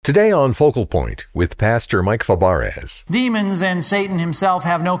Today on Focal Point with Pastor Mike Fabarez. Demons and Satan himself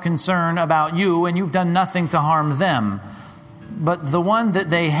have no concern about you, and you've done nothing to harm them. But the one that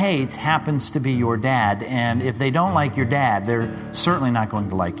they hate happens to be your dad, and if they don't like your dad, they're certainly not going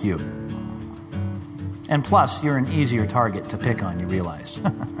to like you. And plus, you're an easier target to pick on, you realize.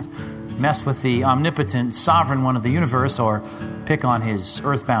 Mess with the omnipotent, sovereign one of the universe, or pick on his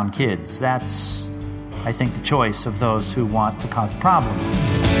earthbound kids. That's, I think, the choice of those who want to cause problems.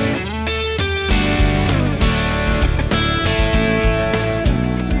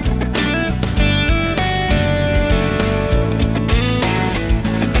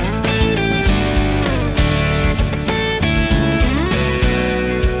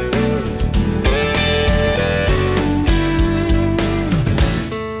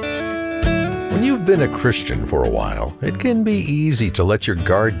 Been a Christian for a while, it can be easy to let your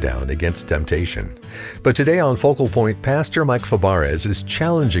guard down against temptation. But today on Focal Point, Pastor Mike Fabarez is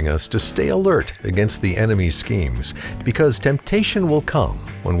challenging us to stay alert against the enemy's schemes, because temptation will come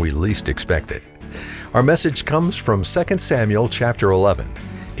when we least expect it. Our message comes from 2 Samuel chapter 11.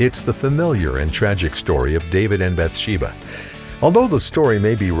 It's the familiar and tragic story of David and Bathsheba. Although the story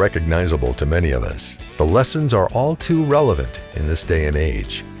may be recognizable to many of us, the lessons are all too relevant in this day and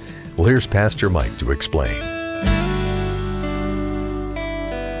age. Well, here's Pastor Mike to explain. I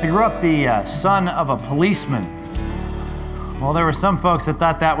grew up the son of a policeman. Well, there were some folks that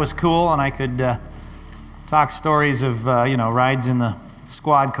thought that was cool, and I could talk stories of, rides in the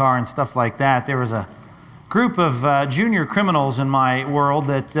squad car and stuff like that. There was a group of junior criminals in my world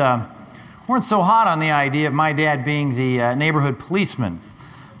that weren't so hot on the idea of my dad being the neighborhood policeman,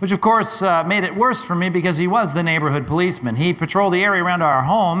 which of course made it worse for me because he was the neighborhood policeman. He patrolled the area around our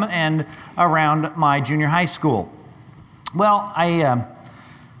home and around my junior high school. Well, I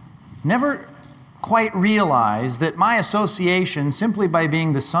never quite realized that my association simply by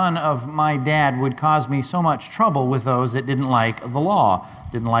being the son of my dad would cause me so much trouble with those that didn't like the law,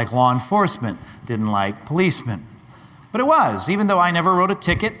 didn't like law enforcement, didn't like policemen. But it was, even though I never wrote a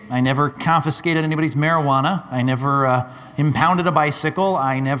ticket, I never confiscated anybody's marijuana, I never impounded a bicycle,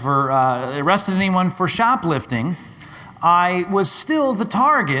 I never arrested anyone for shoplifting, I was still the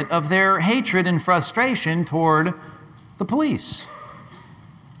target of their hatred and frustration toward the police.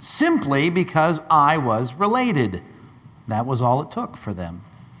 Simply because I was related. That was all it took for them.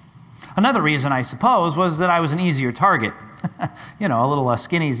 Another reason, I suppose, was that I was an easier target. A little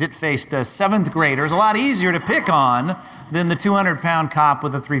skinny, zit-faced 7th grader is a lot easier to pick on than the 200-pound cop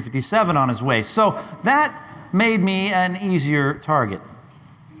with a .357 on his waist. So that made me an easier target.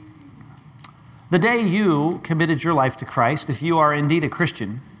 The day you committed your life to Christ, if you are indeed a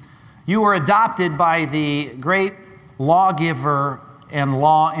Christian, you were adopted by the great lawgiver and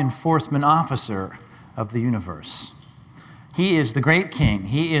law enforcement officer of the universe. He is the great king.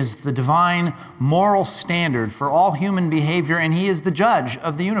 He is the divine moral standard for all human behavior, and he is the judge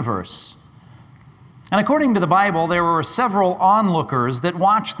of the universe. And according to the Bible, there were several onlookers that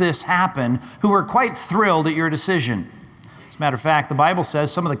watched this happen who were quite thrilled at your decision. As a matter of fact, the Bible says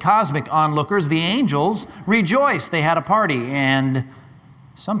some of the cosmic onlookers, the angels, rejoiced. They had a party, and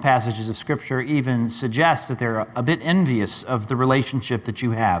some passages of Scripture even suggest that they're a bit envious of the relationship that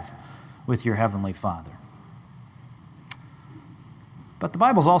you have with your Heavenly Father. But the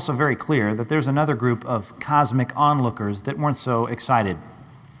Bible's also very clear that there's another group of cosmic onlookers that weren't so excited.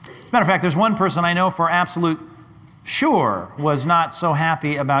 As a matter of fact, there's one person I know for absolute sure was not so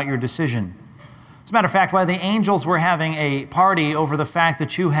happy about your decision. As a matter of fact, while the angels were having a party over the fact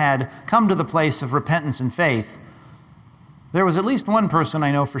that you had come to the place of repentance and faith, there was at least one person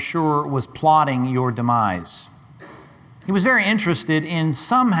I know for sure was plotting your demise. He was very interested in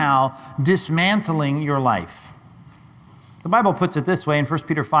somehow dismantling your life. The Bible puts it this way in 1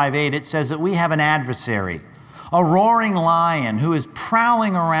 Peter 5:8. It says that we have an adversary, a roaring lion who is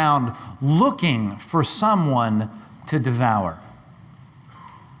prowling around looking for someone to devour.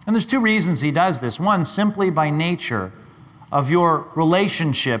 And there's two reasons he does this. One, simply by nature of your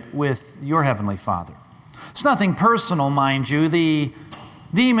relationship with your Heavenly Father. It's nothing personal, mind you. The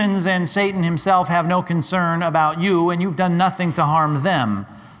demons and Satan himself have no concern about you, and you've done nothing to harm them.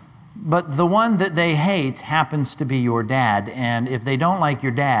 But the one that they hate happens to be your dad, and if they don't like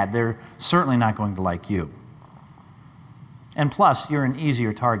your dad, they're certainly not going to like you. And plus, you're an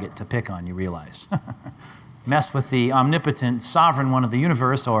easier target to pick on, you realize. Mess with the omnipotent, sovereign one of the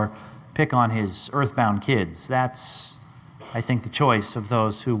universe, or pick on his earthbound kids. That's, I think, the choice of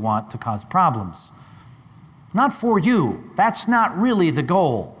those who want to cause problems. Not for you. That's not really the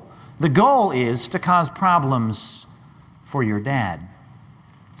goal. The goal is to cause problems for your dad.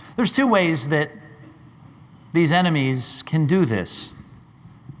 There's two ways that these enemies can do this.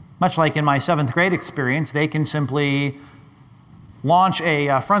 Much like in my 7th grade experience, they can simply launch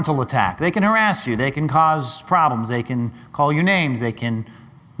a frontal attack. They can harass you. They can cause problems. They can call you names. They can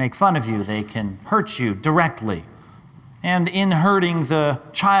make fun of you. They can hurt you directly. And in hurting the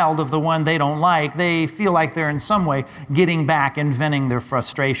child of the one they don't like, they feel like they're in some way getting back and venting their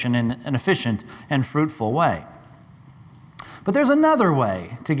frustration in an efficient and fruitful way. But there's another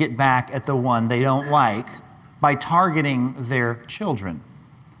way to get back at the one they don't like by targeting their children.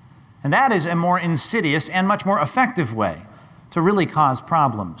 And that is a more insidious and much more effective way to really cause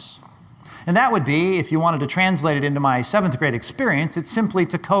problems. And that would be, if you wanted to translate it into my 7th grade experience, it's simply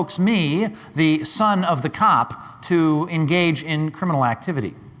to coax me, the son of the cop, to engage in criminal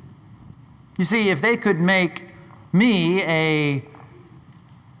activity. You see, if they could make me a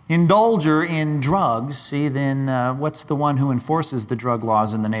indulger in drugs, see, then what's the one who enforces the drug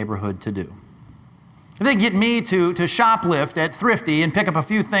laws in the neighborhood to do? If they get me to shoplift at Thrifty and pick up a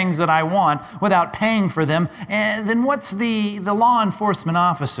few things that I want without paying for them, then what's the law enforcement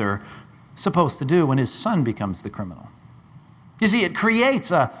officer supposed to do when his son becomes the criminal? You see, it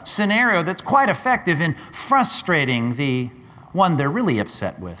creates a scenario that's quite effective in frustrating the one they're really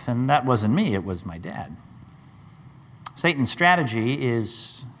upset with, and that wasn't me, it was my dad. Satan's strategy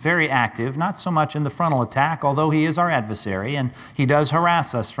is very active, not so much in the frontal attack, although he is our adversary, and he does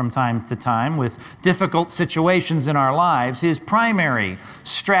harass us from time to time with difficult situations in our lives. His primary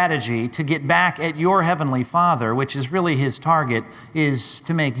strategy to get back at your heavenly Father, which is really his target, is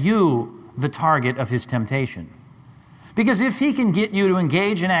to make you the target of his temptation. Because if he can get you to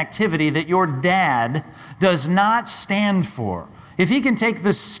engage in activity that your dad does not stand for, if he can take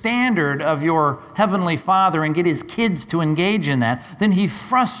the standard of your heavenly Father and get his kids to engage in that, then he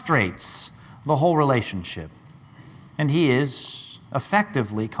frustrates the whole relationship. And he is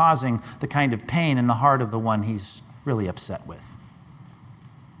effectively causing the kind of pain in the heart of the one he's really upset with.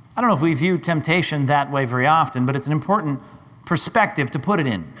 I don't know if we view temptation that way very often, but it's an important perspective to put it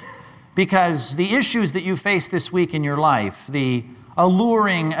in. Because the issues that you face this week in your life, the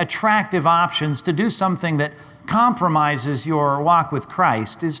alluring, attractive options to do something that compromises your walk with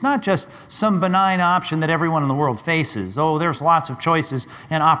Christ, is not just some benign option that everyone in the world faces. Oh, there's lots of choices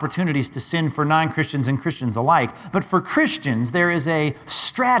and opportunities to sin for non-Christians and Christians alike. But for Christians, there is a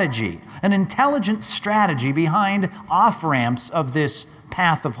strategy, an intelligent strategy behind off-ramps of this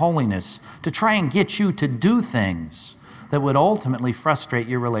path of holiness to try and get you to do things that would ultimately frustrate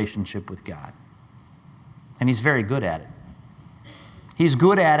your relationship with God. And he's very good at it. He's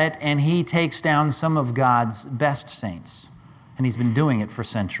good at it, and he takes down some of God's best saints. And he's been doing it for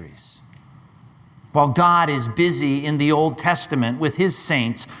centuries. While God is busy in the Old Testament with his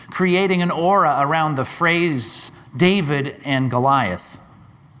saints, creating an aura around the phrase David and Goliath,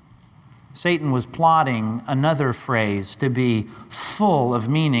 Satan was plotting another phrase to be full of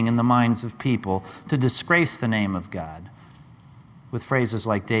meaning in the minds of people, to disgrace the name of God, with phrases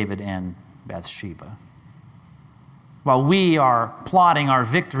like David and Bathsheba. While we are plotting our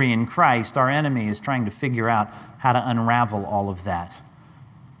victory in Christ, our enemy is trying to figure out how to unravel all of that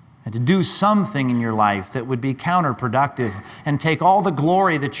and to do something in your life that would be counterproductive and take all the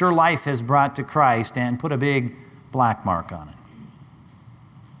glory that your life has brought to Christ and put a big black mark on it.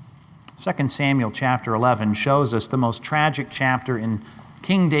 2 Samuel chapter 11 shows us the most tragic chapter in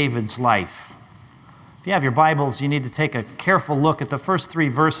King David's life. If you have your Bibles, you need to take a careful look at the first 3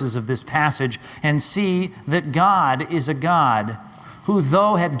 verses of this passage and see that God is a God who,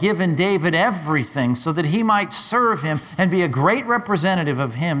 though had given David everything so that he might serve him and be a great representative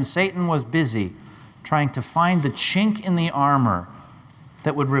of him, Satan was busy trying to find the chink in the armor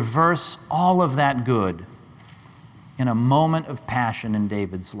that would reverse all of that good in a moment of passion in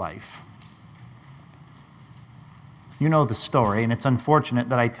David's life. You know the story, and it's unfortunate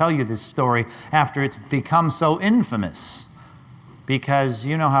that I tell you this story after it's become so infamous, because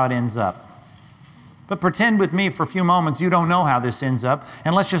you know how it ends up. But pretend with me for a few moments you don't know how this ends up,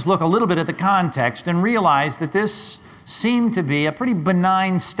 and let's just look a little bit at the context and realize that this seemed to be a pretty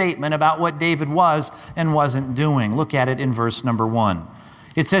benign statement about what David was and wasn't doing. Look at it in verse number 1.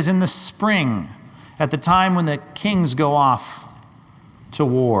 It says, "In the spring, at the time when the kings go off to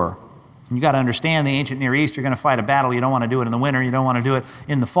war." You got to understand, the ancient Near East, you're going to fight a battle. You don't want to do it in the winter. You don't want to do it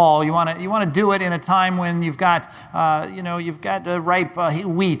in the fall. You want to do it in a time when you've got ripe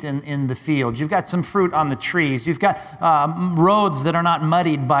wheat in the fields. You've got some fruit on the trees. You've got roads that are not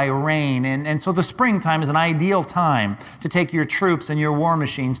muddied by rain. And so the springtime is an ideal time to take your troops and your war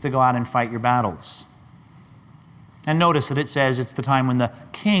machines to go out and fight your battles. And notice that it says it's the time when the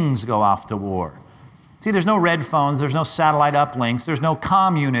kings go off to war. See, there's no red phones. There's no satellite uplinks. There's no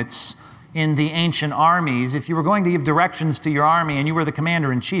comm units in the ancient armies, if you were going to give directions to your army and you were the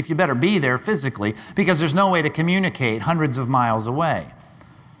commander-in-chief, you better be there physically because there's no way to communicate hundreds of miles away.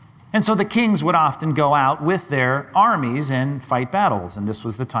 And so the kings would often go out with their armies and fight battles, and this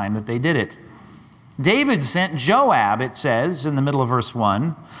was the time that they did it. David sent Joab, it says in the middle of verse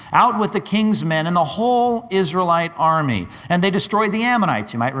 1, out with the king's men and the whole Israelite army. And they destroyed the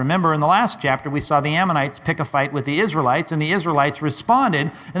Ammonites. You might remember in the last chapter we saw the Ammonites pick a fight with the Israelites, and the Israelites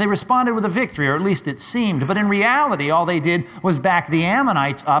responded, and they responded with a victory, or at least it seemed. But in reality, all they did was back the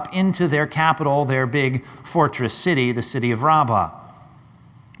Ammonites up into their capital, their big fortress city, the city of Rabbah.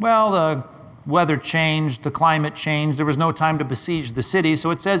 Well, the weather changed, the climate changed, there was no time to besiege the city,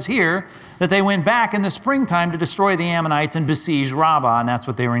 so it says here that they went back in the springtime to destroy the Ammonites and besiege Rabbah, and that's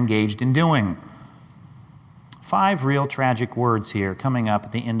what they were engaged in doing. 5 real tragic words here coming up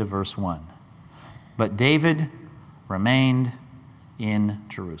at the end of verse 1. But David remained in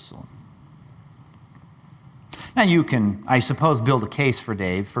Jerusalem. Now you can, I suppose, build a case for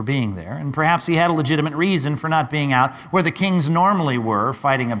Dave for being there, and perhaps he had a legitimate reason for not being out where the kings normally were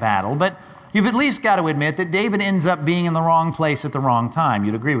fighting a battle, but you've at least got to admit that David ends up being in the wrong place at the wrong time.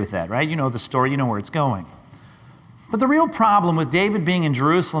 You'd agree with that, right? You know the story, you know where it's going. But the real problem with David being in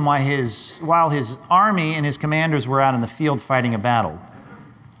Jerusalem while his army and his commanders were out in the field fighting a battle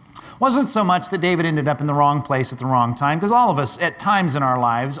wasn't so much that David ended up in the wrong place at the wrong time, because all of us at times in our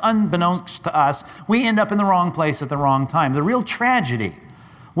lives, unbeknownst to us, we end up in the wrong place at the wrong time. The real tragedy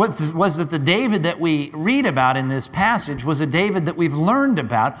was that the David that we read about in this passage was a David that we've learned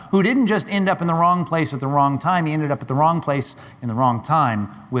about who didn't just end up in the wrong place at the wrong time, he ended up at the wrong place in the wrong time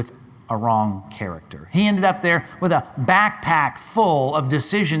with a wrong character. He ended up there with a backpack full of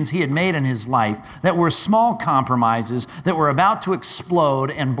decisions he had made in his life that were small compromises that were about to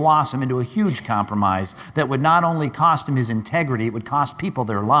explode and blossom into a huge compromise that would not only cost him his integrity, it would cost people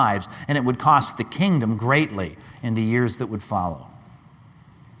their lives, and it would cost the kingdom greatly in the years that would follow.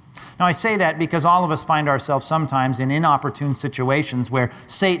 Now, I say that because all of us find ourselves sometimes in inopportune situations where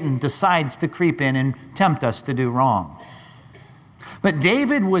Satan decides to creep in and tempt us to do wrong. But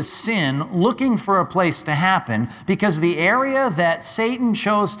David was sin looking for a place to happen because the area that Satan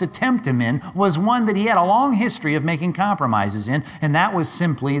chose to tempt him in was one that he had a long history of making compromises in, and that was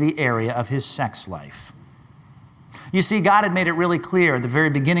simply the area of his sex life. You see, God had made it really clear at the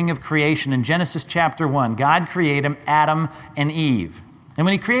very beginning of creation in Genesis chapter 1, God created Adam and Eve. And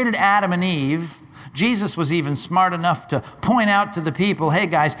when he created Adam and Eve, Jesus was even smart enough to point out to the people, hey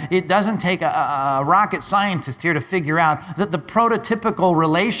guys, it doesn't take a rocket scientist here to figure out that the prototypical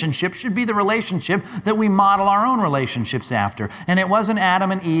relationship should be the relationship that we model our own relationships after. And it wasn't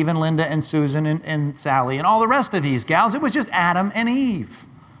Adam and Eve and Linda and Susan and Sally and all the rest of these gals. It was just Adam and Eve.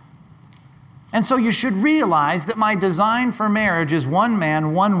 And so you should realize that my design for marriage is one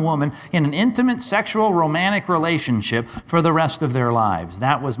man, one woman in an intimate, sexual, romantic relationship for the rest of their lives.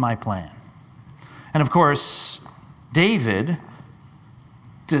 That was my plan. And of course, David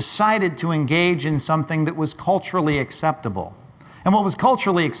decided to engage in something that was culturally acceptable. And what was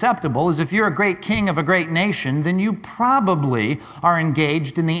culturally acceptable is if you're a great king of a great nation, then you probably are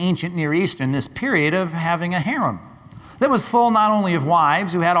engaged in the ancient Near East in this period of having a harem that was full not only of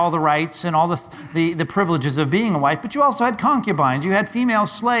wives who had all the rights and all the privileges of being a wife, but you also had concubines. You had female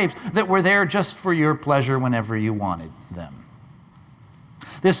slaves that were there just for your pleasure whenever you wanted them.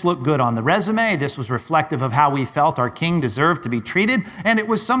 This looked good on the resume. This was reflective of how we felt our king deserved to be treated, and it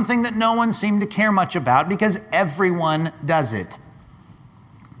was something that no one seemed to care much about because everyone does it.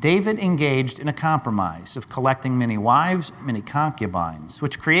 David engaged in a compromise of collecting many wives, many concubines,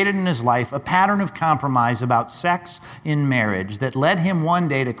 which created in his life a pattern of compromise about sex in marriage that led him one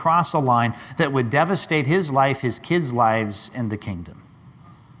day to cross a line that would devastate his life, his kids' lives, and the kingdom.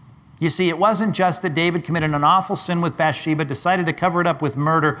 You see, it wasn't just that David committed an awful sin with Bathsheba, decided to cover it up with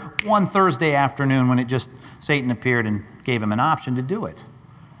murder one Thursday afternoon when Satan appeared and gave him an option to do it.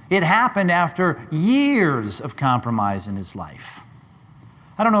 It happened after years of compromise in his life.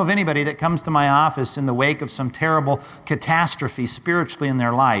 I don't know of anybody that comes to my office in the wake of some terrible catastrophe spiritually in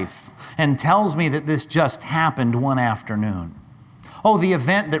their life and tells me that this just happened one afternoon. Oh, the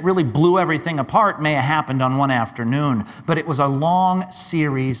event that really blew everything apart may have happened on one afternoon, but it was a long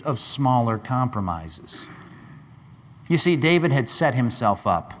series of smaller compromises. You see, David had set himself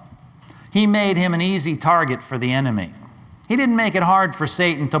up. He made him an easy target for the enemy. He didn't make it hard for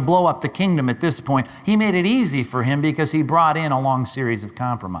Satan to blow up the kingdom at this point. He made it easy for him because he brought in a long series of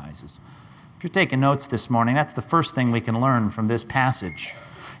compromises. If you're taking notes this morning, that's the first thing we can learn from this passage,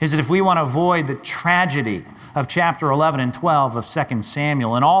 is that if we want to avoid the tragedy of chapter 11 and 12 of 2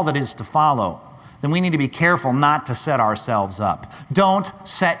 Samuel and all that is to follow, then we need to be careful not to set ourselves up. Don't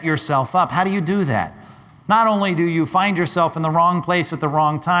set yourself up. How do you do that? Not only do you find yourself in the wrong place at the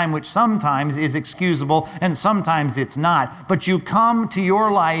wrong time, which sometimes is excusable and sometimes it's not, but you come to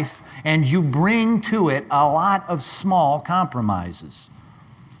your life and you bring to it a lot of small compromises.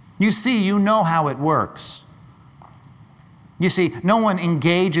 You see, you know how it works. You see, no one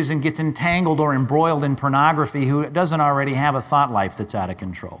engages and gets entangled or embroiled in pornography who doesn't already have a thought life that's out of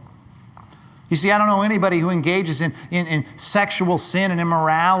control. You see, I don't know anybody who engages in sexual sin and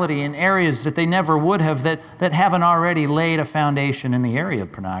immorality in areas that they never would have that haven't already laid a foundation in the area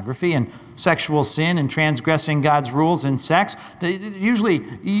of pornography and sexual sin and transgressing God's rules in sex. Usually,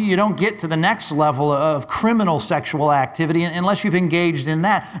 you don't get to the next level of criminal sexual activity unless you've engaged in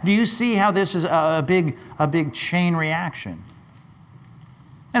that. Do you see how this is a big chain reaction?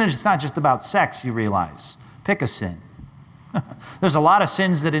 And it's not just about sex, you realize. Pick a sin. There's a lot of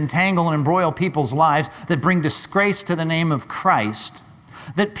sins that entangle and embroil people's lives that bring disgrace to the name of Christ,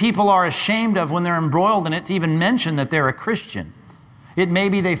 that people are ashamed of when they're embroiled in it to even mention that they're a Christian. It may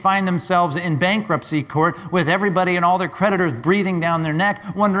be they find themselves in bankruptcy court with everybody and all their creditors breathing down their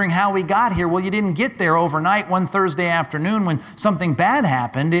neck, wondering how we got here. Well, you didn't get there overnight one Thursday afternoon when something bad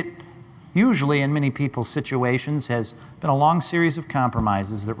happened. It usually, in many people's situations, has been a long series of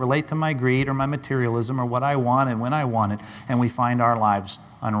compromises that relate to my greed or my materialism or what I want and when I want it, and we find our lives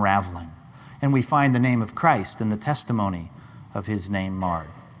unraveling. And we find the name of Christ and the testimony of His name marred.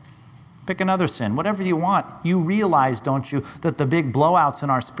 Pick another sin, whatever you want. You realize, don't you, that the big blowouts in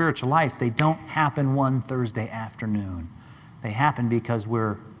our spiritual life, they don't happen one Thursday afternoon. They happen because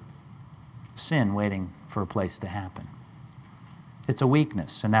we're sin waiting for a place to happen. It's a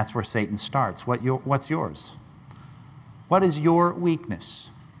weakness, and that's where Satan starts. What's yours? What is your weakness?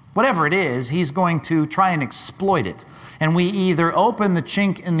 Whatever it is, he's going to try and exploit it. And we either open the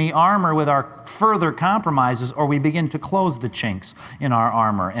chink in the armor with our further compromises, or we begin to close the chinks in our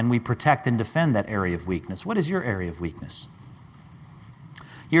armor, and we protect and defend that area of weakness. What is your area of weakness?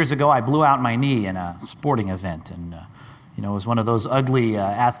 Years ago, I blew out my knee in a sporting event, and it was one of those ugly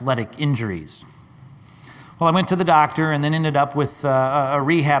athletic injuries. Well, I went to the doctor and then ended up with a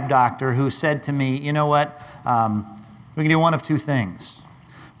rehab doctor who said to me, you know what, we can do one of two things.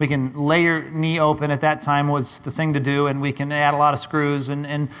 We can lay your knee open, at that time was the thing to do, and we can add a lot of screws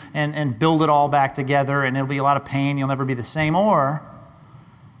and build it all back together, and it'll be a lot of pain, you'll never be the same. Or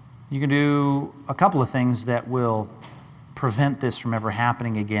you can do a couple of things that will prevent this from ever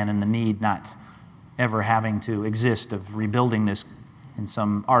happening again and the need not ever having to exist of rebuilding this in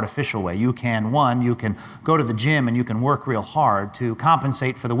some artificial way. You can go to the gym and you can work real hard to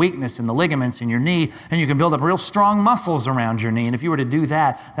compensate for the weakness in the ligaments in your knee, and you can build up real strong muscles around your knee. And if you were to do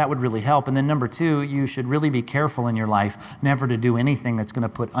that, that would really help. And then number two, you should really be careful in your life never to do anything that's going to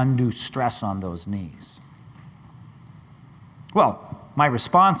put undue stress on those knees. Well, my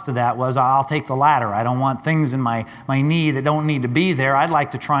response to that was, I'll take the latter. I don't want things in my knee that don't need to be there. I'd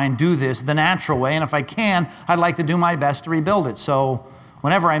like to try and do this the natural way, and if I can, I'd like to do my best to rebuild it. So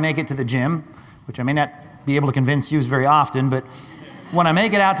whenever I make it to the gym, which I may not be able to convince you very often, but when I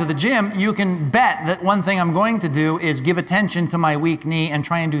make it out to the gym, you can bet that one thing I'm going to do is give attention to my weak knee and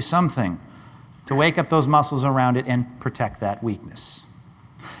try and do something to wake up those muscles around it and protect that weakness.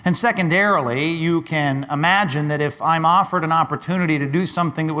 And secondarily, you can imagine that if I'm offered an opportunity to do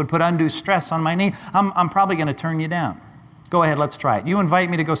something that would put undue stress on my knee, I'm probably going to turn you down. Go ahead, let's try it. You invite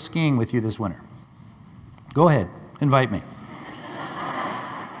me to go skiing with you this winter. Go ahead, invite me.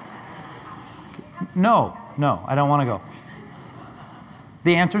 No, I don't want to go.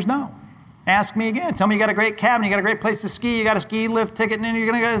 The answer is no. Ask me again. Tell me you got a great cabin, you got a great place to ski, you got a ski lift ticket, and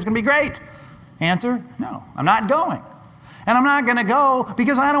it's going to be great. Answer, no, I'm not going. And I'm not going to go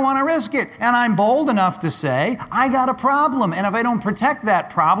because I don't want to risk it. And I'm bold enough to say, I got a problem. And if I don't protect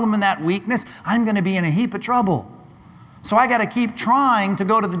that problem and that weakness, I'm going to be in a heap of trouble. So I got to keep trying to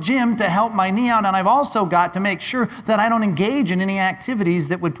go to the gym to help my knee out. And I've also got to make sure that I don't engage in any activities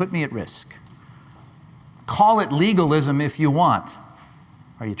that would put me at risk. Call it legalism if you want.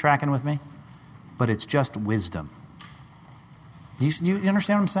 Are you tracking with me? But it's just wisdom. Do you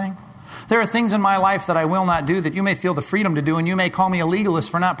understand what I'm saying? There are things in my life that I will not do that you may feel the freedom to do, and you may call me a legalist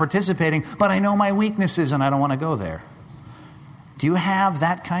for not participating, but I know my weaknesses and I don't want to go there. Do you have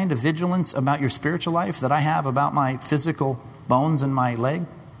that kind of vigilance about your spiritual life that I have about my physical bones in my leg?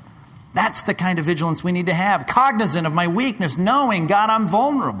 That's the kind of vigilance we need to have. Cognizant of my weakness, knowing, God, I'm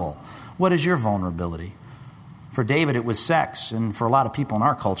vulnerable. What is your vulnerability? For David, it was sex, and for a lot of people in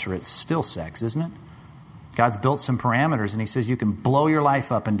our culture, it's still sex, isn't it? God's built some parameters, and He says you can blow your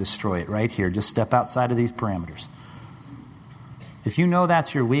life up and destroy it right here. Just step outside of these parameters. If you know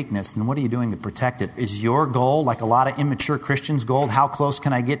that's your weakness, then what are you doing to protect it? Is your goal, like a lot of immature Christians' goal, how close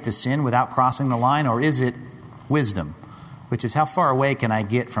can I get to sin without crossing the line? Or is it wisdom, which is how far away can I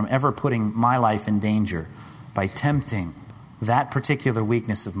get from ever putting my life in danger by tempting that particular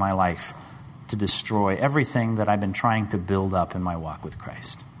weakness of my life to destroy everything that I've been trying to build up in my walk with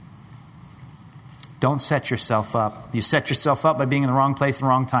Christ? Don't set yourself up. You set yourself up by being in the wrong place at the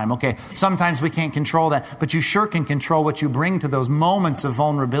wrong time. Okay, sometimes we can't control that, but you sure can control what you bring to those moments of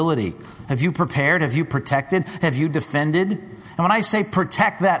vulnerability. Have you prepared? Have you protected? Have you defended? And when I say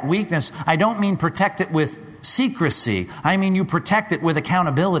protect that weakness, I don't mean protect it with secrecy. I mean you protect it with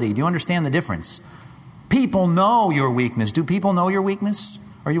accountability. Do you understand the difference? People know your weakness. Do people know your weakness?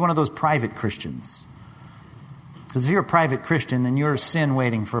 Or are you one of those private Christians? Because if you're a private Christian, then you're sin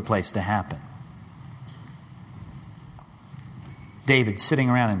waiting for a place to happen. David sitting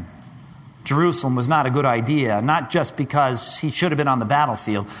around in Jerusalem was not a good idea, not just because he should have been on the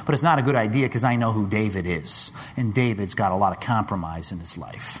battlefield, but it's not a good idea because I know who David is. And David's got a lot of compromise in his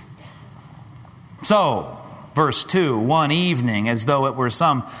life. So, verse 2, one evening, as though it were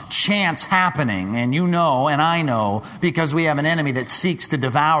some chance happening, and you know and I know, because we have an enemy that seeks to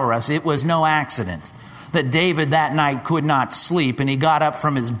devour us, it was no accident that David that night could not sleep, and he got up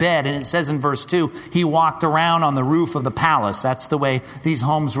from his bed, and it says in verse 2, he walked around on the roof of the palace. That's the way these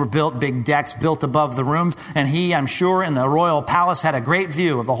homes were built, big decks built above the rooms, and he, I'm sure, in the royal palace had a great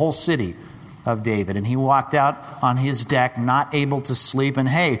view of the whole city of David, and he walked out on his deck, not able to sleep, and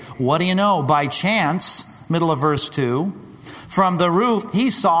hey, what do you know? By chance, middle of verse 2, from the roof, he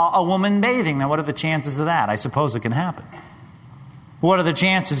saw a woman bathing. Now, what are the chances of that? I suppose it can happen. What are the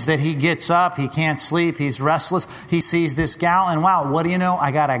chances that he gets up, he can't sleep, he's restless, he sees this gal, and wow, what do you know?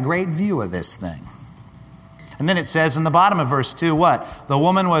 I got a great view of this thing. And then it says in the bottom of verse 2, what? The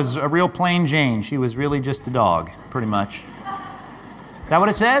woman was a real plain Jane. She was really just a dog, pretty much. Is that what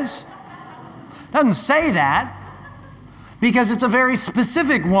it says? It doesn't say that, because it's a very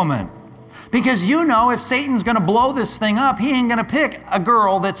specific woman. Because you know if Satan's going to blow this thing up, he ain't going to pick a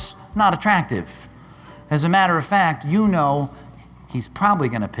girl that's not attractive. As a matter of fact, you know he's probably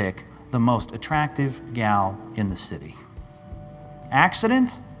going to pick the most attractive gal in the city.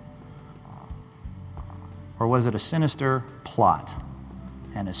 Accident? Or was it a sinister plot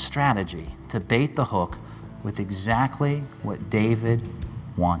and a strategy to bait the hook with exactly what David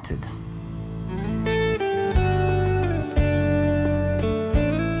wanted?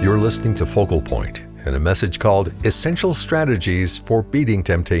 You're listening to Focal Point and a message called Essential Strategies for Beating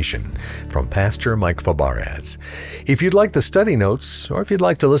Temptation from Pastor Mike Fabarez. If you'd like the study notes, or if you'd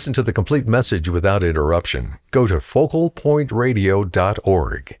like to listen to the complete message without interruption, go to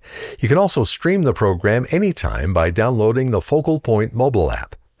focalpointradio.org. You can also stream the program anytime by downloading the Focal Point mobile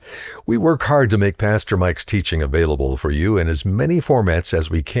app. We work hard to make Pastor Mike's teaching available for you in as many formats as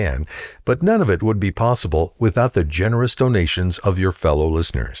we can, but none of it would be possible without the generous donations of your fellow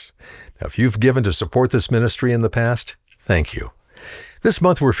listeners. Now, if you've given to support this ministry in the past, thank you. This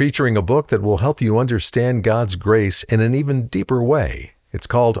month we're featuring a book that will help you understand God's grace in an even deeper way. It's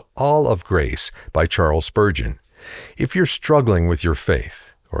called All of Grace by Charles Spurgeon. If you're struggling with your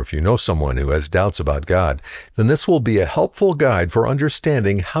faith, or if you know someone who has doubts about God, then this will be a helpful guide for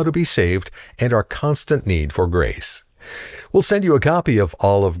understanding how to be saved and our constant need for grace. We'll send you a copy of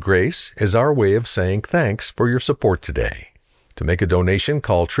All of Grace as our way of saying thanks for your support today. To make a donation,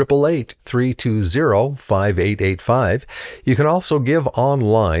 call 888-320-5885. You can also give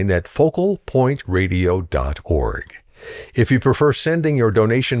online at focalpointradio.org. If you prefer sending your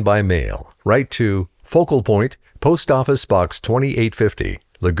donation by mail, write to Focal Point, Post Office Box 2850,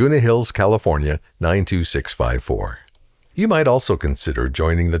 Laguna Hills, California, 92654. You might also consider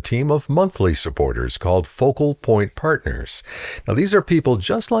joining the team of monthly supporters called Focal Point Partners. Now, these are people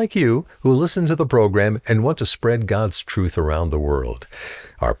just like you who listen to the program and want to spread God's truth around the world.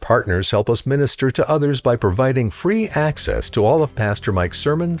 Our partners help us minister to others by providing free access to all of Pastor Mike's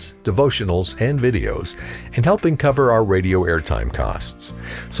sermons, devotionals, and videos, and helping cover our radio airtime costs.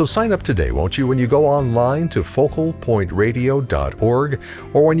 So sign up today, won't you, when you go online to focalpointradio.org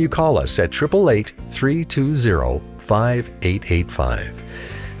or when you call us at 888-320-5885.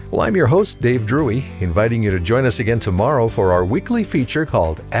 Well, I'm your host, Dave Drury, inviting you to join us again tomorrow for our weekly feature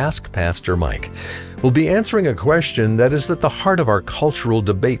called Ask Pastor Mike. We'll be answering a question that is at the heart of our cultural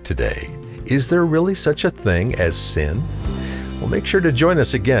debate today. Is there really such a thing as sin? Well, make sure to join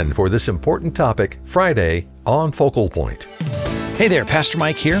us again for this important topic Friday on Focal Point. Hey there, Pastor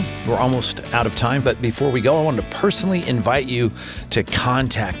Mike here. We're almost out of time, but before we go, I wanted to personally invite you to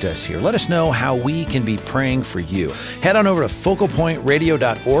contact us here. Let us know how we can be praying for you. Head on over to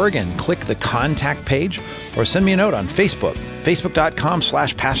focalpointradio.org and click the contact page, or send me a note on Facebook,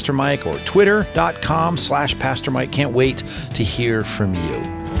 facebook.com/Pastor Mike or twitter.com/Pastor Mike. Can't wait to hear from you.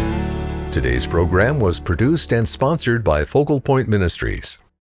 Today's program was produced and sponsored by Focal Point Ministries.